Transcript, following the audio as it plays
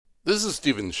This is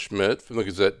Stephen Schmidt from the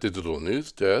Gazette Digital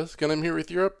News Desk, and I'm here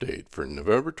with your update for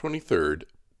November 23rd,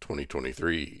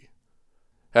 2023.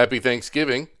 Happy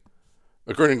Thanksgiving!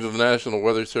 According to the National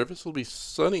Weather Service, it will be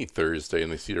sunny Thursday in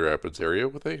the Cedar Rapids area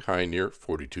with a high near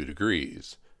 42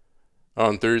 degrees.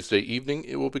 On Thursday evening,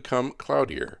 it will become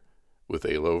cloudier with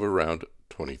a low of around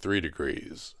 23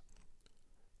 degrees.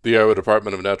 The Iowa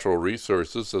Department of Natural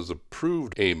Resources has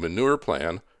approved a manure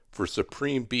plan for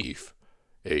Supreme Beef,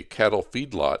 a cattle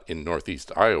feedlot in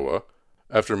northeast Iowa,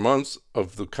 after months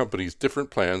of the company's different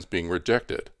plans being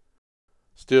rejected.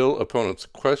 Still, opponents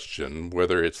question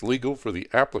whether it's legal for the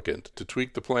applicant to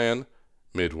tweak the plan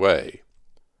midway.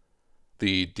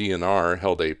 The DNR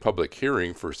held a public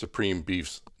hearing for Supreme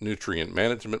Beef's Nutrient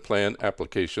Management Plan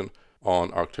application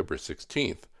on October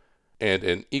 16th, and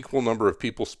an equal number of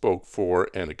people spoke for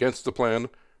and against the plan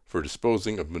for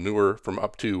disposing of manure from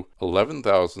up to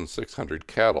 11,600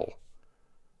 cattle.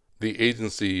 The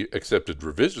agency accepted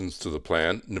revisions to the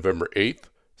plan November 8th,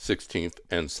 16th,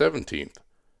 and 17th,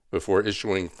 before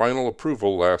issuing final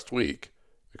approval last week,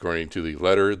 according to the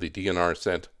letter the DNR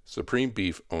sent Supreme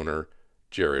Beef owner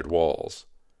Jared Walls.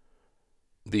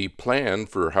 The plan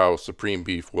for how Supreme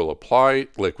Beef will apply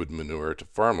liquid manure to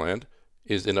farmland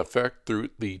is in effect through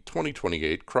the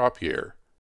 2028 crop year.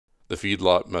 The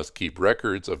feedlot must keep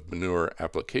records of manure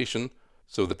application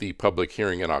so that the public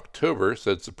hearing in October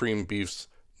said Supreme Beef's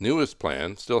newest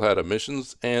plan still had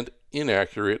omissions and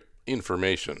inaccurate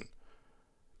information.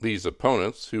 These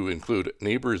opponents, who include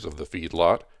neighbors of the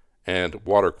feedlot and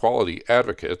water quality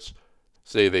advocates,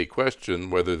 say they question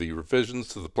whether the revisions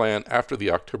to the plan after the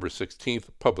October 16th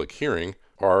public hearing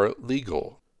are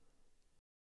legal.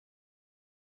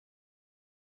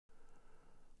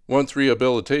 Once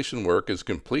rehabilitation work is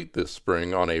complete this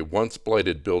spring on a once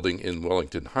blighted building in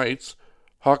Wellington Heights,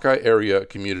 Hawkeye Area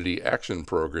Community Action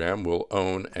Program will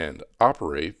own and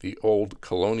operate the old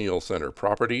Colonial Center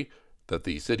property that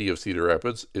the City of Cedar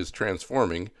Rapids is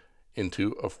transforming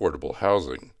into affordable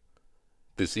housing.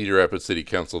 The Cedar Rapids City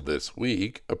Council this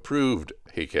week approved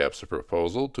HACAP's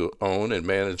proposal to own and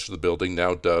manage the building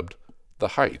now dubbed The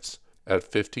Heights at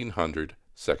 1500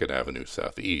 2nd Avenue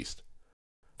Southeast.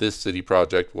 This city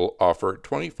project will offer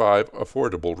 25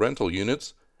 affordable rental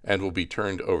units and will be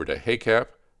turned over to HACAP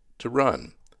to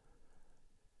run.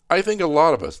 I think a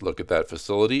lot of us look at that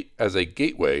facility as a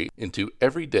gateway into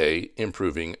everyday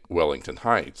improving Wellington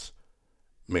Heights.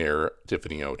 Mayor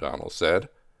Tiffany O'Donnell said,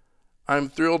 "I'm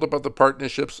thrilled about the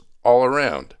partnerships all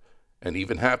around, and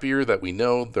even happier that we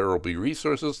know there will be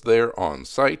resources there on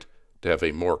site to have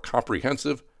a more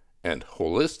comprehensive and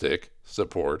holistic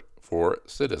support for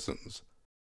citizens."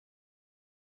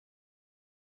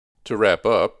 To wrap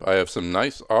up, I have some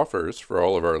nice offers for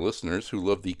all of our listeners who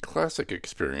love the classic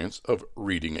experience of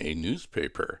reading a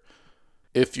newspaper.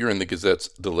 If you're in the Gazette's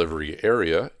delivery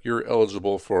area, you're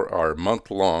eligible for our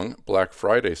month-long Black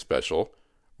Friday special,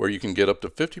 where you can get up to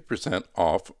 50%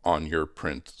 off on your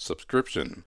print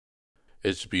subscription.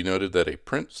 It should be noted that a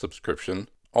print subscription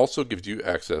also gives you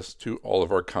access to all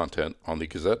of our content on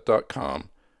thegazette.com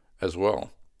as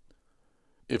well.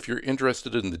 If you're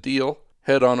interested in the deal,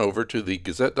 head on over to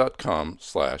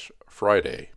thegazette.com/Friday.